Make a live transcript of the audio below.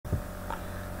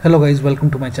Hello guys,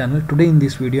 welcome to my channel. Today in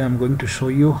this video I'm going to show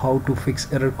you how to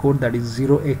fix error code that is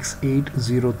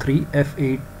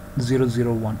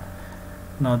 0x803F8001.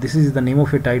 Now this is the name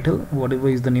of your title. Whatever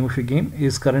is the name of your game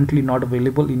is currently not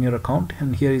available in your account,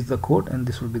 and here is the code, and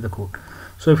this will be the code.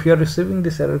 So if you are receiving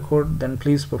this error code, then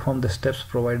please perform the steps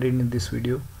provided in this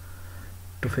video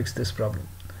to fix this problem.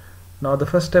 Now the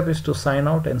first step is to sign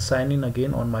out and sign in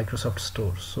again on Microsoft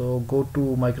Store. So go to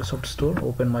Microsoft Store,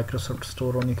 open Microsoft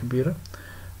Store on your computer.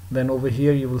 Then over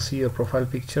here you will see your profile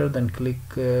picture, then click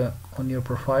on your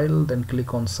profile, then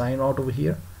click on sign out over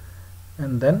here,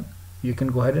 and then you can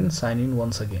go ahead and sign in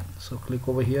once again. So click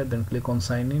over here, then click on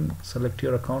sign in, select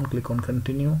your account, click on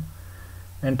continue,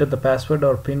 enter the password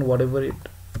or PIN, whatever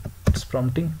it's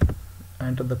prompting,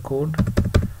 enter the code.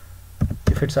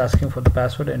 If it's asking for the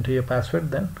password, enter your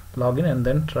password, then log in and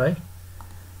then try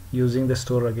using the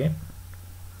store again.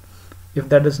 If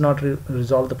that does not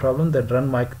resolve the problem, then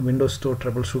run WindowsStore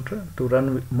Troubleshooter. To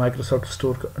run Microsoft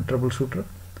Store Troubleshooter,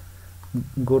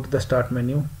 go to the start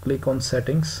menu, click on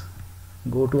settings,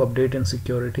 go to update and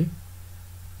security,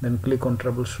 then click on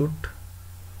troubleshoot,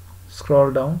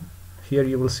 scroll down. Here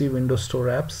you will see WindowsStore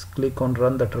apps, click on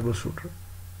run the troubleshooter.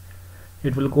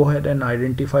 It will go ahead and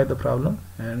identify the problem,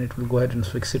 and it will go ahead and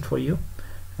fix it for you,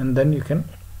 and then you can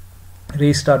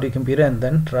restart your computer and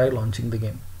then try launching the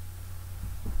game.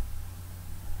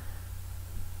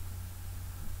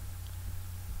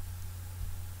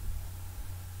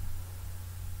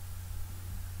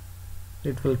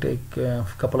 It will take a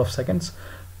couple of seconds.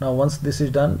 Now once this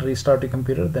is done, restart your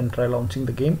computer, then try launching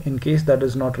the game. In case that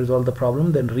does not resolve the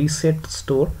problem, then reset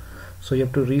store. So you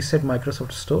have to reset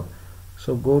Microsoft Store.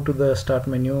 So go to the start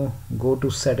menu, go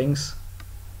to settings,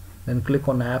 then click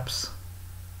on apps,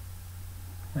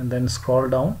 and then scroll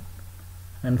down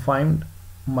and find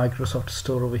Microsoft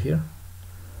Store over here.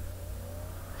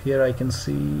 Here I can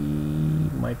see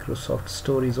Microsoft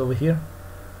Store is over here.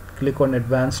 Click on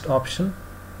advanced option.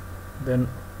 Then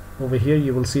over here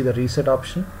you will see the reset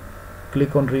option.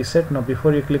 Click on reset. Now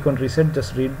before you click on reset,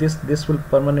 just read this. This will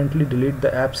permanently delete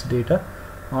the app's data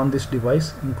on this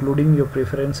device, including your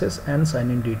preferences and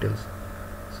sign-in details.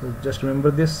 So just remember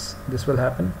this will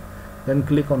happen. Then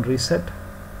click on reset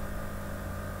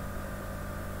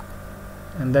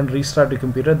and then restart your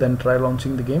computer, then try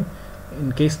launching the game.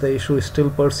 In case the issue still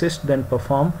persists, then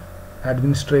perform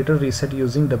administrator reset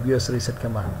using WS reset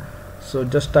command. So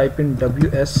just type in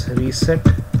WS reset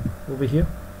over here,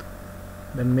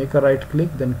 then make a right click,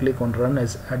 then click on run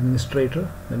as administrator,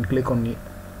 then click on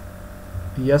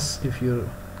yes. If you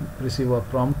receive a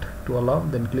prompt to allow,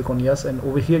 then click on yes, and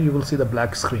over here you will see the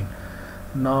black screen.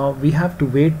 Now we have to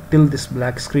wait till this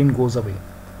black screen goes away.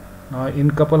 Now in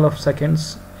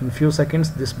few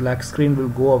seconds this black screen will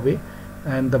go away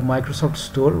and the Microsoft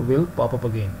Store will pop up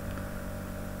again.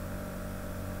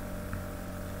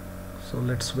 So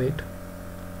let's wait.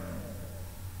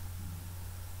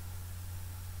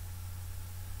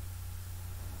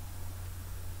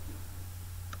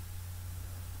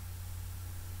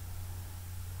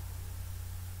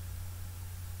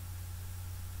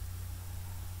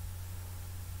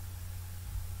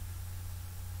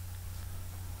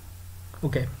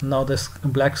 Okay, now this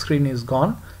black screen is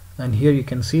gone, and here you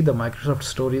can see the Microsoft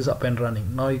Store is up and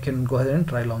running. Now you can go ahead and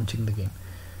try launching the game.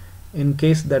 In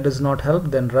case that does not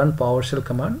help, then run PowerShell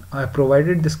command. I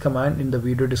provided this command in the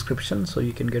video description, so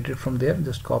you can get it from there.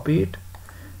 Just copy it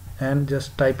and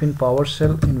just type in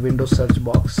PowerShell in Windows search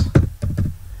box,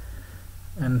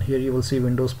 and here you will see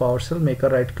Windows PowerShell. Make a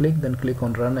right click, then click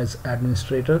on run as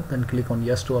administrator, then click on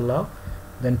yes to allow,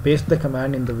 then paste the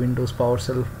command in the Windows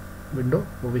PowerShell window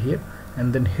over here,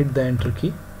 and then hit the enter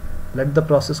key. Let the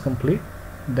process complete,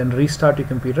 then restart your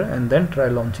computer and then try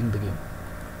launching the game.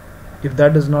 If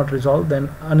that does not resolve, then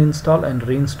uninstall and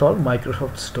reinstall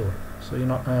Microsoft Store. So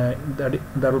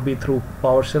that will be through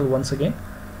PowerShell once again.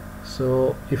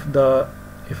 So if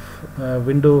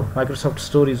Microsoft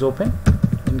Store is open,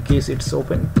 in case it's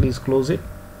open, please close it.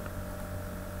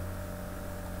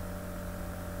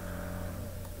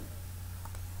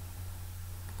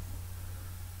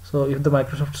 So if the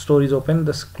Microsoft Store is open,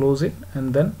 just close it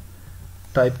and then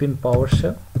type in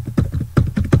PowerShell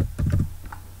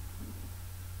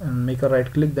and make a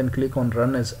right click, then click on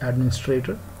run as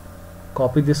administrator.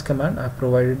 Copy this command. I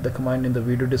provided the command in the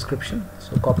video description.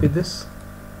 So copy this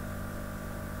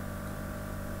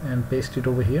and paste it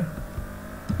over here,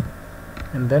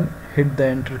 and then hit the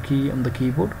enter key on the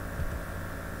keyboard.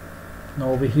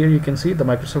 Now over here you can see the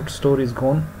Microsoft Store is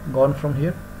gone from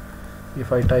here.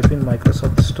 If I type in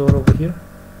Microsoft Store over here,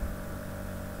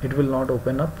 it will not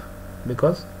open up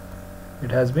because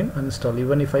it has been uninstalled.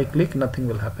 Even if I click, nothing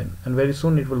will happen, and very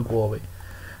soon it will go away.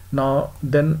 Now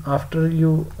then after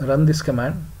you run this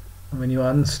command, when you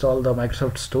uninstall the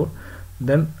Microsoft Store,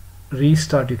 then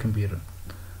restart your computer.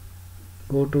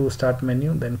 Go to start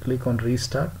menu, then click on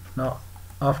restart. Now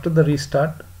after the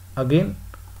restart, again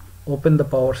open the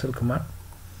PowerShell command.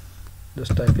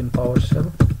 Just type in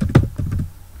PowerShell,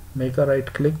 make a right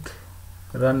click,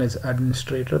 run as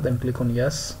administrator, then click on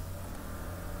yes,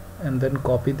 and then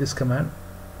copy this command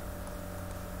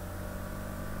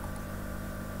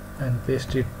and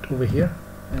paste it over here,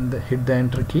 and hit the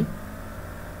enter key.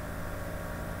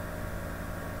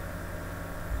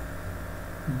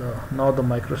 Now the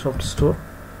Microsoft Store,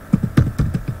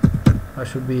 I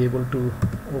should be able to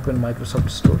open Microsoft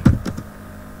Store.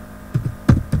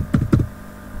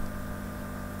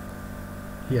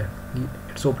 Here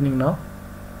it's opening now,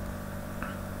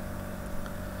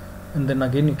 and then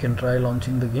again you can try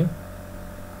launching the game.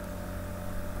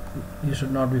 You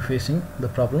should not be facing the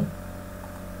problem.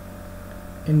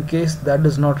 In case that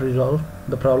does not resolve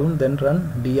the problem, then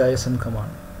run DISM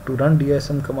command. To run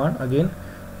DISM command, again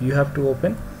you have to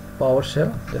open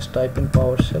PowerShell. Just type in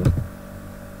PowerShell,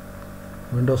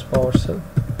 Windows PowerShell,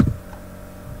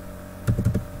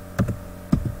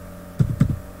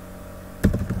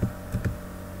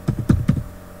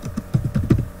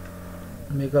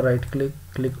 make a right click,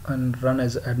 click and run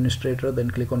as administrator, then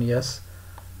click on yes.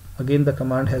 Again the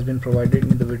command has been provided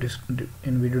in the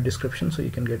video description, so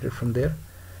you can get it from there.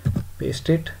 Paste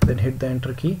it, then hit the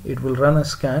enter key. It will run a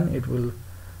scan. It will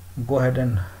go ahead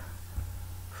and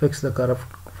fix the corrupt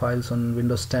files on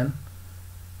Windows 10.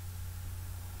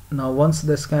 Now once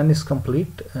the scan is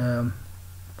complete,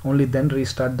 only then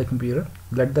restart the computer.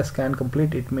 Let the scan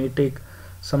complete. It may take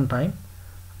some time.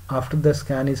 After the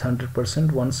scan is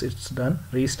 100%, once it's done,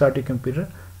 restart your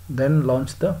computer, then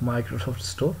launch the Microsoft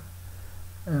Store,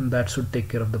 and that should take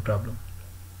care of the problem.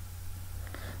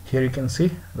 Here you can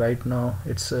see right now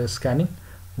it's scanning.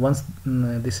 Once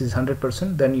this is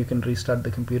 100%, then you can restart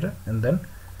the computer and then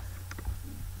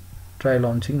try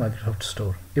launching Microsoft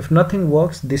Store. If nothing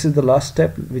works, this is the last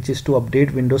step, which is to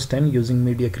update Windows 10 using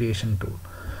Media Creation tool.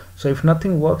 So if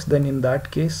nothing works, then in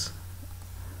that case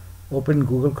open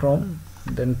Google Chrome,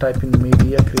 then type in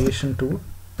Media Creation tool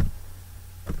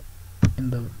in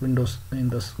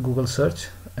the Google search,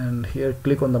 and here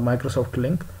click on the Microsoft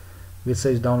link which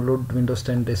says download Windows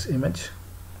 10 this image.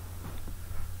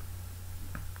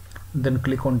 Then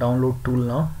click on download tool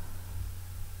now.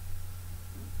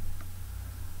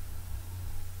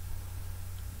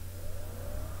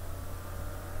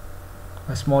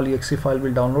 A small exe file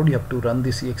will download. You have to run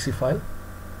this exe file.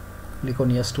 Click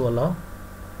on yes to allow.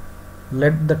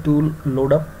 Let the tool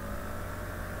load up.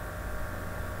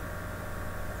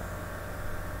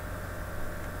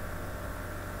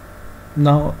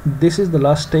 Now this is the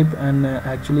last step, and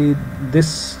actually this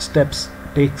steps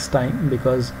takes time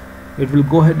because it will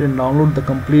go ahead and download the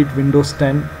complete Windows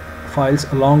 10 files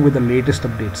along with the latest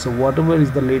update. So whatever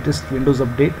is the latest Windows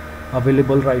update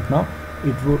available right now,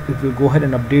 it will go ahead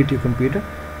and update your computer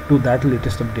to that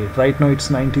latest update. Right now it's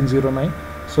 1909.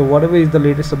 So whatever is the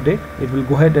latest update, it will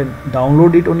go ahead and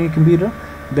download it on your computer,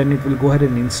 then it will go ahead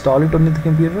and install it on the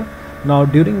computer. Now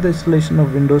during the installation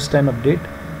of Windows 10 update,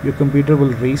 your computer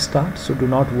will restart, so do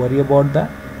not worry about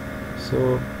that.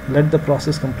 So let the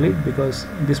process complete because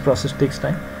this process takes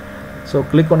time. So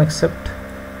click on accept,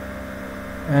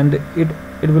 and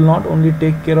it will not only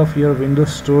take care of your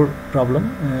Windows Store problem.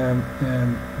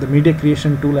 The Media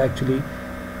Creation tool actually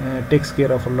takes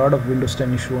care of a lot of Windows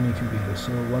 10 issue on your computer.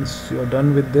 So once you are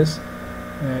done with this,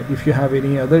 if you have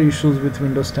any other issues with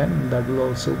Windows 10, that will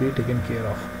also be taken care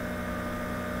of.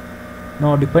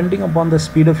 Now depending upon the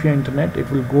speed of your internet, it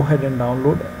will go ahead and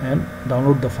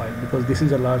download the file, because this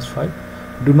is a large file.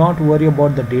 Do not worry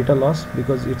about the data loss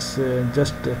because it's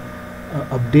just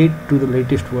update to the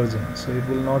latest version, so it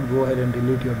will not go ahead and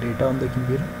delete your data on the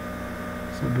computer,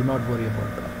 so do not worry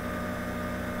about that.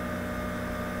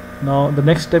 Now the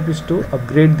next step is to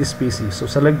upgrade this PC. So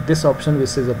select this option which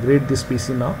says upgrade this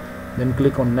PC now, then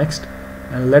click on next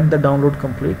and let the download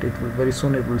complete. It will very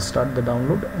soon it will start the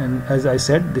download, and as I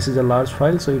said, this is a large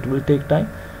file, so it will take time,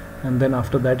 and then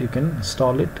after that you can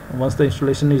install it. Once the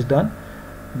installation is done,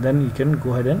 then you can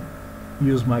go ahead and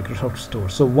use Microsoft Store.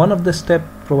 So one of the steps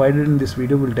provided in this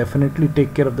video will definitely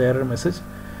take care of the error message.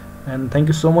 And thank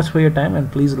you so much for your time,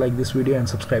 and please like this video and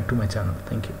subscribe to my channel.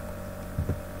 Thank you.